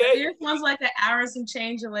 That's okay. Yours sounds like an hour and some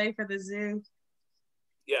change away for the zoo.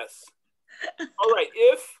 Yes. All right.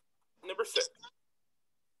 If number 6.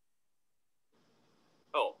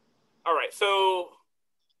 Oh, all right. So,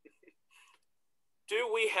 do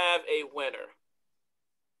we have a winner?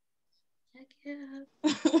 Check it out.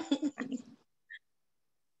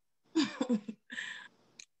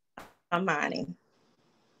 Amani.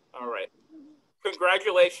 All right.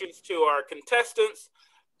 Congratulations to our contestants.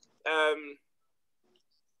 And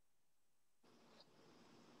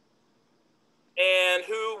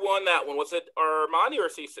who won that one? Was it Armani or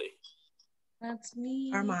CC? That's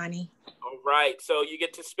me. Armani. All right. So you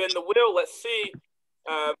get to spin the wheel. Let's see.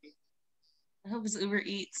 I hope it's Uber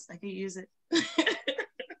Eats. I could use it.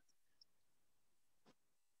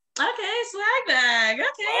 Okay, swag bag. Okay.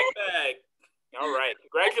 Swag bag. All right.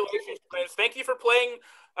 Congratulations, friends. Thank you for playing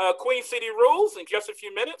Queen City Rules in just a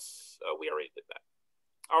few minutes. We already did that.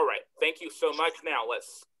 All right. Thank you so much. Now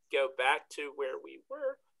let's go back to where we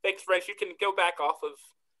were. Thanks, friends. You can go back off of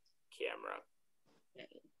camera.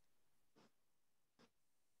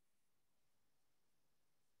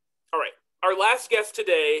 All right. Our last guest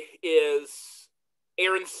today is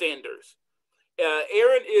Aaron Sanders.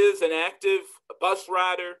 Aaron is an active bus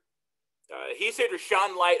rider. He's here to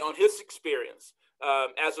shine light on his experience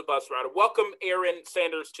as a bus rider. Welcome, Aaron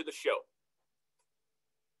Sanders, to the show.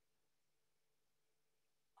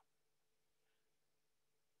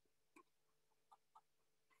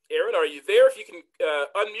 Aaron, are you there? If you can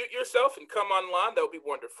unmute yourself and come online, that would be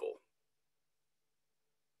wonderful.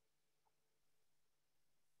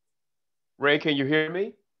 Ray, can you hear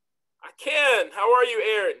me? I can. How are you,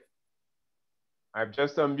 Aaron? I've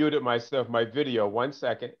just unmuted myself, my video. 1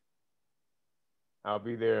 second. I'll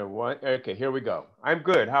be there in one. Okay, here we go. I'm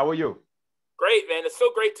good. How are you? Great, man. It's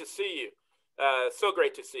so great to see you. So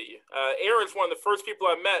great to see you. Aaron's one of the first people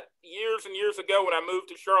I met years and years ago when I moved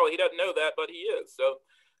to Charlotte. He doesn't know that, but he is. So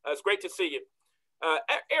it's great to see you.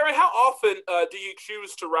 Aaron, how often do you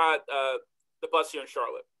choose to ride the bus here in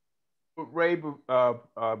Charlotte? Ray,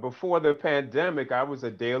 before the pandemic, I was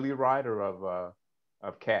a daily rider of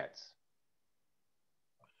CATS.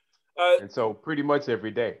 And so pretty much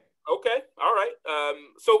every day. Okay, all right.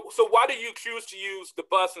 So why do you choose to use the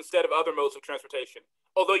bus instead of other modes of transportation,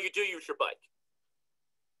 although you do use your bike?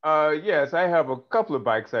 Yes, I have a couple of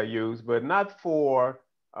bikes I use, but not for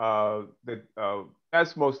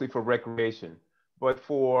that's mostly for recreation, but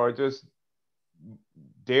for just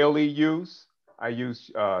daily use, I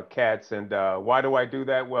use CATS. And why do I do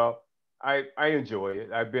that? Well, I enjoy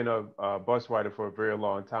it. I've been a bus rider for a very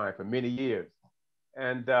long time, for many years.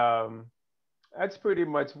 And that's pretty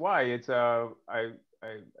much why. It's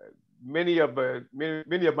many of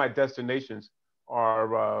my destinations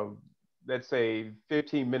are let's say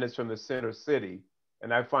 15 minutes from the center city,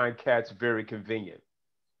 and I find CATS very convenient.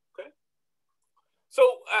 Okay.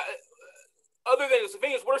 So, other than the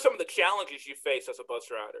convenience, what are some of the challenges you face as a bus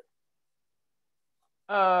rider?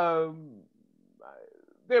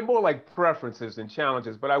 They're more like preferences than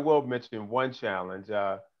challenges, but I will mention one challenge.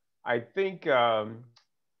 I think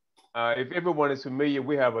if everyone is familiar,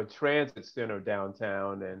 we have a transit center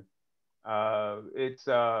downtown, and I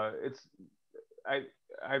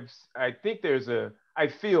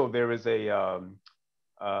feel there is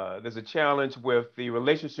there's a challenge with the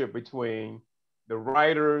relationship between the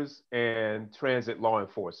riders and transit law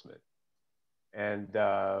enforcement, and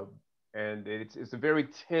it's a very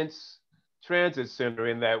tense transit center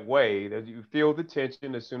in that way, that you feel the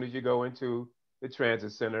tension as soon as you go into the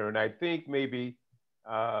transit center. And I think maybe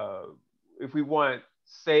if we want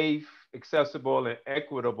safe, accessible, and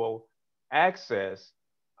equitable access,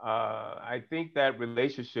 I think that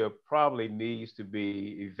relationship probably needs to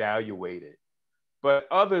be evaluated. But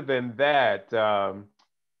other than that,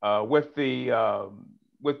 with the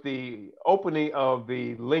opening of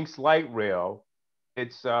the Lynx light rail,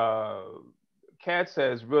 it's CATS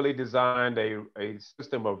has really designed a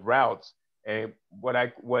system of routes and what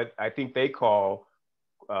I think they call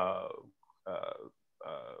uh,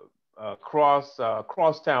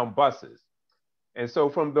 crosstown buses. And so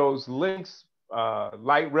from those Lynx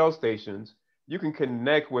light rail stations, you can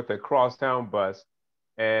connect with a crosstown bus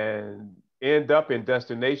and end up in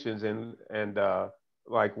destinations and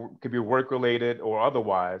like could be work related or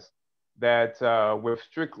otherwise that with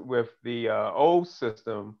the old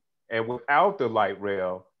system and without the light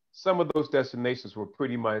rail, some of those destinations were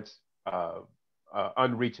pretty much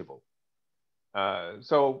unreachable.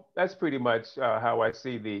 So that's pretty much how I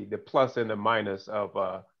see the plus and the minus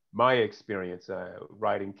of my experience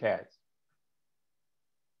riding CATS.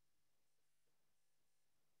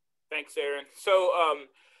 Thanks, Aaron. So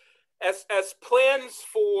as plans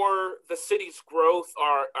for the city's growth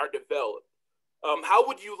are developed, how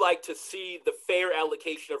would you like to see the fair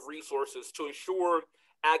allocation of resources to ensure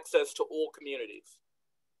access to all communities?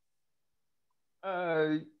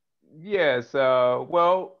 Yes.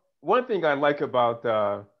 Well, one thing I like about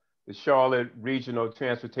the Charlotte Regional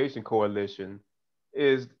Transportation Coalition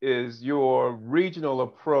is your regional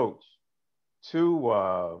approach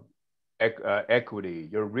to equity,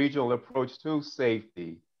 your regional approach to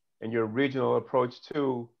safety, and your regional approach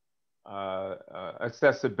to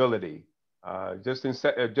accessibility.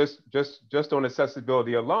 Just on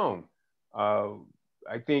accessibility alone,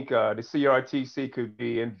 I think the CRTC could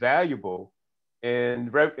be invaluable in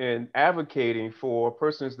advocating for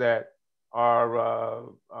persons that are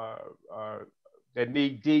that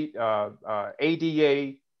need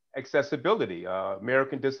ADA accessibility,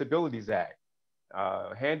 American Disabilities Act,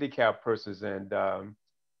 handicapped persons, and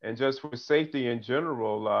just for safety in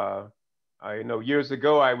general. I know years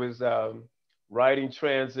ago I was riding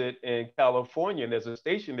transit in California, and there's a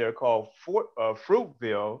station there called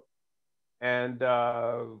Fruitville, and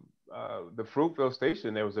the Fruitville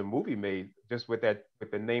station, there was a movie made just with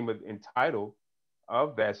the name and title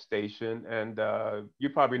of that station, and you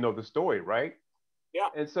probably know the story, right? Yeah.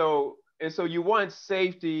 And so you want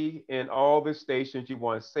safety in all the stations, you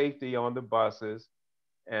want safety on the buses,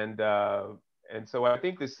 and so I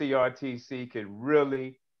think the CRTC could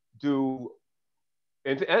really do.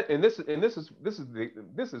 And this is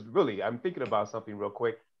really, I'm thinking about something real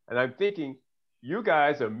quick, and I'm thinking you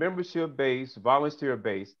guys are membership based, volunteer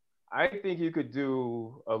based. I think you could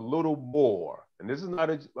do a little more, and this is not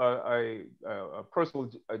a personal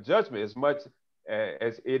judgment as much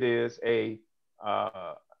as it is a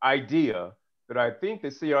idea that I think the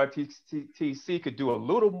CRTC could do a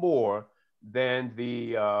little more than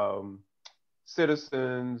the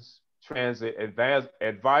Citizens Transit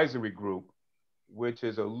Advisory Group, which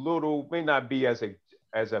is a little, may not be as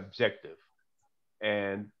objective,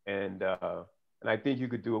 and I think you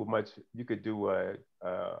could do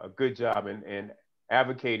a good job in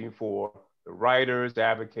advocating for the riders,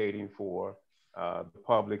 advocating for the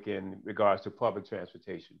public in regards to public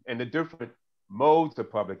transportation and the different modes of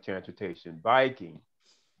public transportation: biking,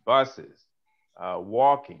 buses,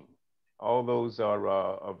 walking. All those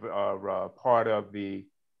are part of the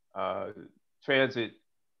transit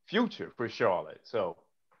future for Charlotte. So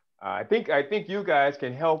I think you guys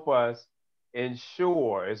can help us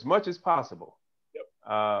ensure as much as possible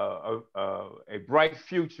a bright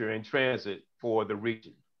future in transit for the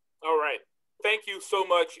region. All right. Thank you so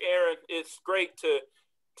much, Aaron. It's great to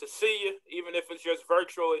see you, even if it's just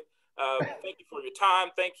virtually. Thank you for your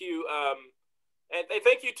time. Thank you. And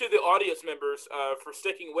thank you to the audience members for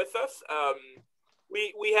sticking with us.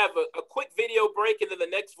 We have a quick video break, and then the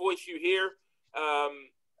next voice you hear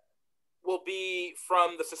will be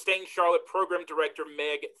from the Sustain Charlotte Program Director,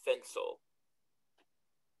 Meg Fensel.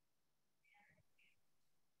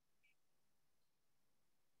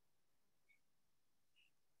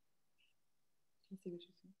 See what you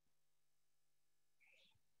see.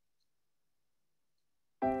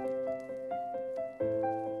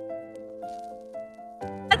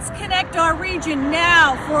 Let's connect our region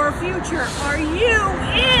now for our future. Are you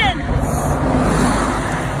in?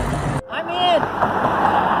 I'm in.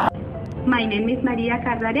 My name is Maria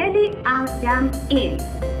Cardarelli. I am in.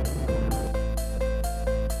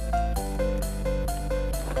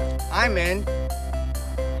 I'm in.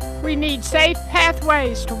 We need safe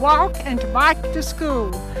pathways to walk and to bike to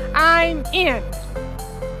school. I'm in.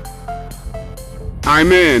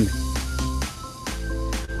 I'm in.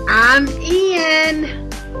 I'm in.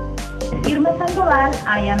 well,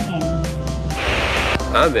 I am in.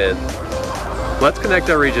 I'm in. Let's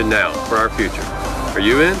connect our region now for our future. Are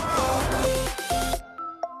you in?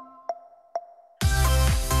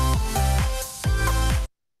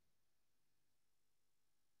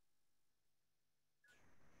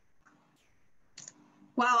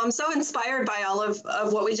 Wow, I'm so inspired by all of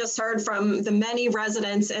what we just heard from the many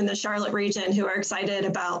residents in the Charlotte region who are excited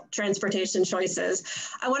about transportation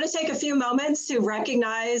choices. I want to take a few moments to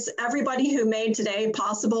recognize everybody who made today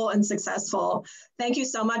possible and successful. Thank you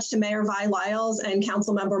so much to Mayor Vi Lyles and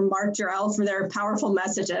Councilmember Mark Jarrell for their powerful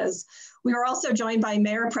messages. We were also joined by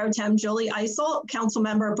Mayor Pro Tem Julie Eisel,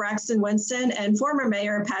 Councilmember Braxton Winston, and former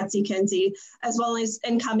Mayor Patsy Kinsey, as well as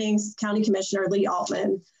incoming County Commissioner Lee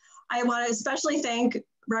Altman. I want to especially thank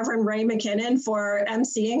Reverend Ray McKinnon for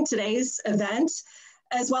emceeing today's event,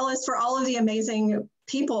 as well as for all of the amazing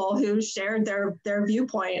people who shared their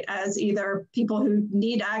viewpoint as either people who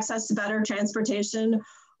need access to better transportation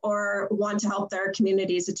or want to help their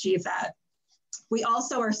communities achieve that. We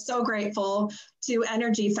also are so grateful to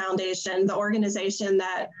Energy Foundation, the organization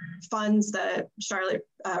that funds the Charlotte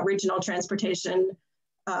Regional Transportation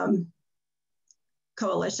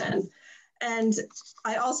Coalition. And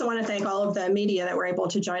I also want to thank all of the media that were able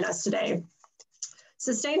to join us today.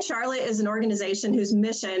 Sustain Charlotte is an organization whose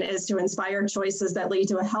mission is to inspire choices that lead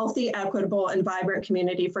to a healthy, equitable, and vibrant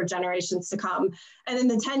community for generations to come. And in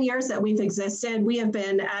the 10 years that we've existed, we have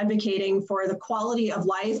been advocating for the quality of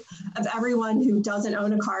life of everyone who doesn't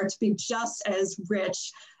own a car to be just as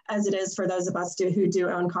rich as it is for those of us who do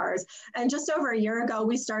own cars. And just over a year ago,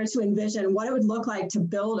 we started to envision what it would look like to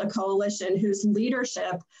build a coalition whose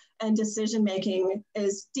leadership and decision-making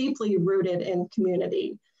is deeply rooted in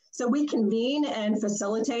community. So we convene and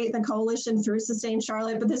facilitate the coalition through Sustain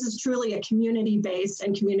Charlotte, but this is truly a community-based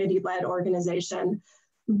and community-led organization,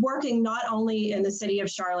 working not only in the city of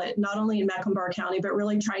Charlotte, not only in Mecklenburg County, but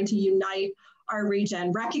really trying to unite our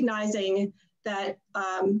region, recognizing that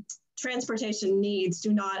transportation needs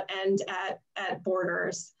do not end at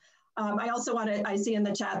borders. I also want to, I see in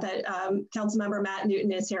the chat that Councilmember Matt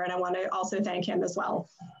Newton is here, and I want to also thank him as well.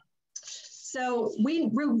 So we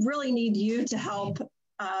really need you to help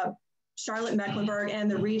Charlotte, Mecklenburg,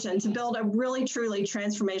 and the region to build a really, truly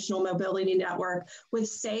transformational mobility network with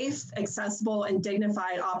safe, accessible, and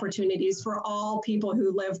dignified opportunities for all people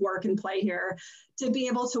who live, work, and play here to be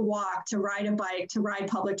able to walk, to ride a bike, to ride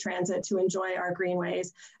public transit, to enjoy our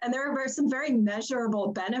greenways. And there are some very measurable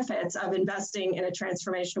benefits of investing in a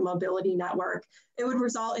transformational mobility network. It would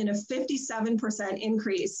result in a 57%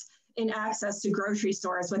 increase in access to grocery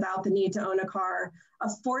stores without the need to own a car, a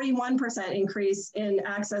 41% increase in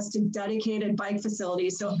access to dedicated bike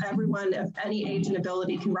facilities so everyone of any age and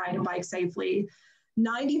ability can ride a bike safely.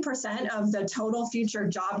 90% of the total future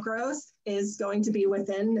job growth is going to be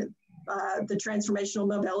within the transformational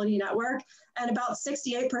mobility network, and about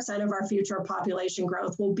 68% of our future population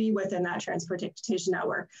growth will be within that transportation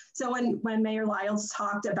network. So when Mayor Lyles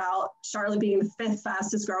talked about Charlotte being the 5th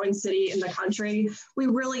fastest growing city in the country, we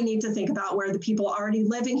really need to think about where the people already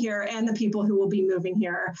living here and the people who will be moving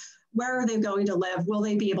here, where are they going to live? Will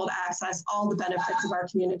they be able to access all the benefits of our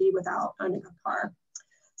community without owning a car?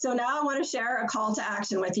 So now I want to share a call to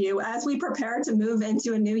action with you as we prepare to move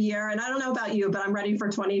into a new year. And I don't know about you, but I'm ready for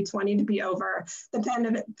 2020 to be over.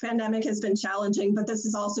 The pandemic has been challenging, but this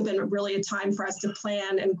has also been really a time for us to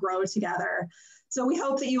plan and grow together. So we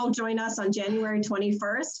hope that you will join us on January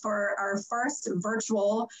 21st for our first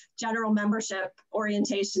virtual general membership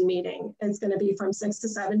orientation meeting. It's going to be from 6 to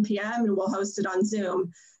 7 p.m. and we'll host it on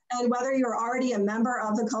Zoom. And whether you're already a member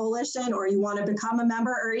of the coalition or you want to become a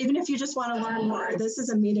member, or even if you just want to learn more, this is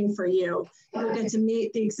a meeting for you. You'll get to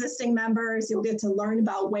meet the existing members. You'll get to learn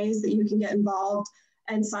about ways that you can get involved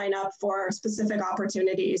and sign up for specific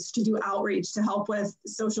opportunities to do outreach, to help with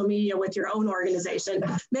social media with your own organization.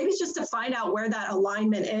 Maybe just to find out where that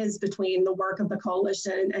alignment is between the work of the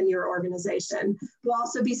coalition and your organization. We'll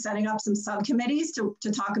also be setting up some subcommittees to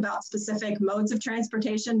talk about specific modes of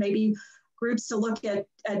transportation, maybe groups to look at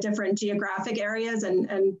different geographic areas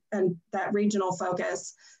and that regional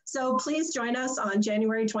focus. So please join us on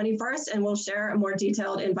January 21st and we'll share a more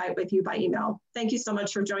detailed invite with you by email. Thank you so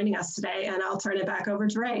much for joining us today, and I'll turn it back over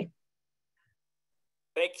to Ray.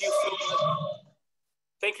 Thank you so much.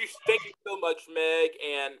 Thank you so much, Meg.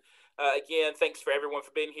 And again, thanks for everyone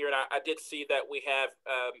for being here. And I did see that we have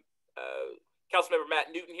Councilmember Matt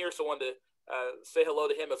Newton here, so I wanted to say hello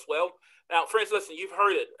to him as well. Now, friends, listen, you've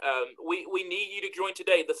heard it. We need you to join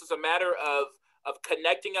today. This is a matter of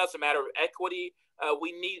connecting us, a matter of equity.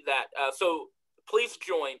 We need that. So please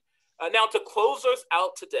join. Now, to close us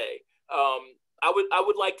out today, I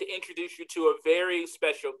would like to introduce you to a very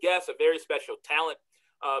special guest, a very special talent.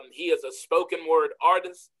 He is a spoken word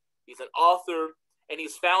artist. He's an author, and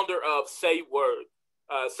he's founder of Say Word.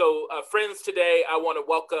 So friends, today I want to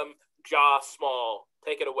welcome Ja Small.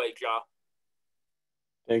 Take it away, Ja.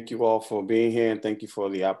 Thank you all for being here, and thank you for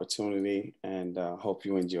the opportunity, and hope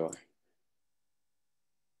you enjoy.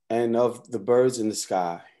 And of the birds in the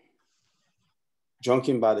sky,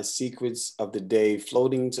 drunken by the secrets of the day,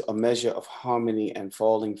 floating to a measure of harmony and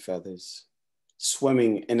falling feathers,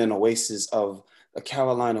 swimming in an oasis of a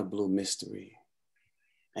Carolina blue mystery,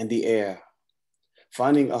 and the air,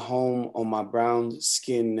 finding a home on my brown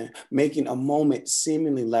skin, making a moment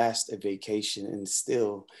seemingly last a vacation, and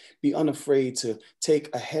still be unafraid to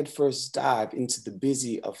take a headfirst dive into the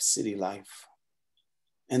busy of city life.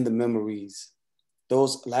 And the memories,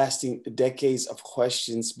 those lasting decades of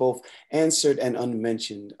questions, both answered and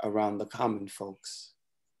unmentioned around the common folks.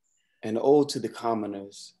 And ode to the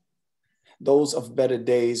commoners, those of better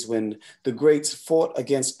days when the greats fought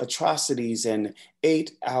against atrocities and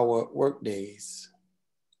 8-hour workdays.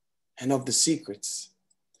 And of the secrets,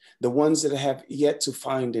 the ones that have yet to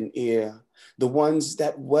find an ear, the ones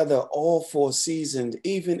that weather all 4 seasons,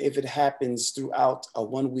 even if it happens throughout a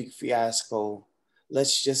 1-week fiasco.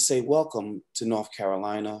 Let's just say welcome to North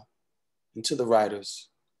Carolina, and to the writers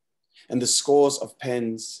and the scores of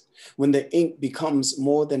pens, when the ink becomes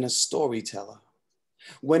more than a storyteller,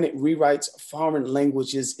 when it rewrites foreign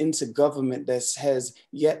languages into government that has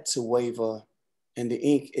yet to waver, and the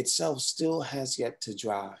ink itself still has yet to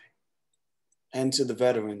dry. And to the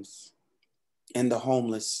veterans and the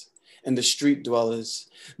homeless and the street dwellers,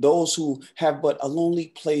 those who have but a lonely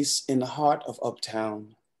place in the heart of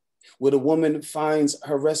Uptown, where the woman finds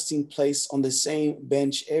her resting place on the same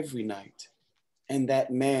bench every night. And that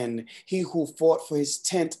man, he who fought for his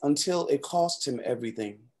tent until it cost him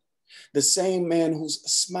everything. The same man whose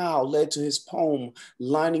smile led to his poem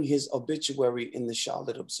lining his obituary in the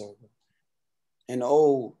Charlotte Observer. And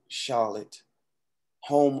oh, Charlotte,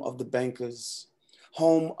 home of the bankers,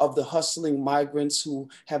 home of the hustling migrants who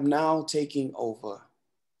have now taken over.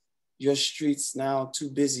 Your streets now too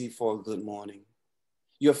busy for a good morning.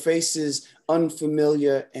 Your faces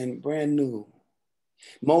unfamiliar and brand new.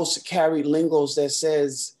 Most carry lingos that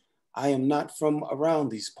says, I am not from around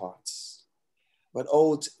these parts, but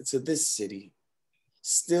ode to this city,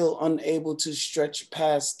 still unable to stretch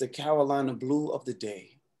past the Carolina blue of the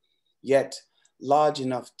day, yet large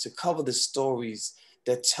enough to cover the stories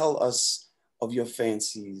that tell us of your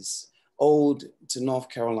fancies. Ode to North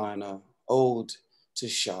Carolina, ode to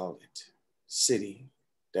Charlotte, city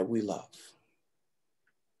that we love.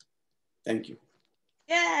 Thank you.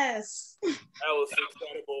 Yes. That was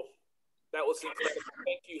incredible. That was incredible.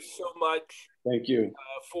 Thank you so much. Thank you.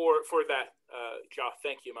 For that, Ja.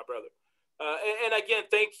 Thank you, my brother. And again,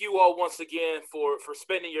 thank you all once again for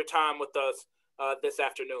spending your time with us this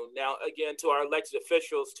afternoon. Now, again, to our elected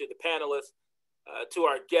officials, to the panelists, to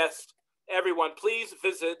our guests, everyone, please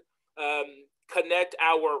visit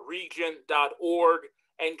connectourregion.org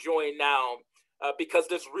and join now. Because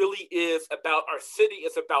this really is about our city,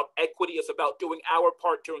 it's about equity, it's about doing our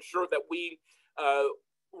part to ensure that we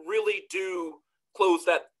really do close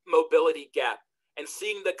that mobility gap and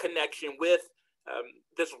seeing the connection with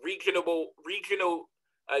this regional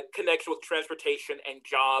connection with transportation and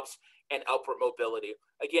jobs and upward mobility.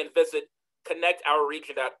 Again, visit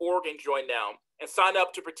connectourregion.org and join now, and sign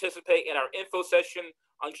up to participate in our info session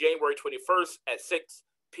on January 21st at 6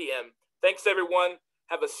 p.m. Thanks, everyone.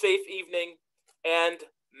 Have a safe evening and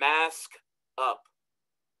mask up.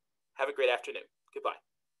 Have a great afternoon. Goodbye.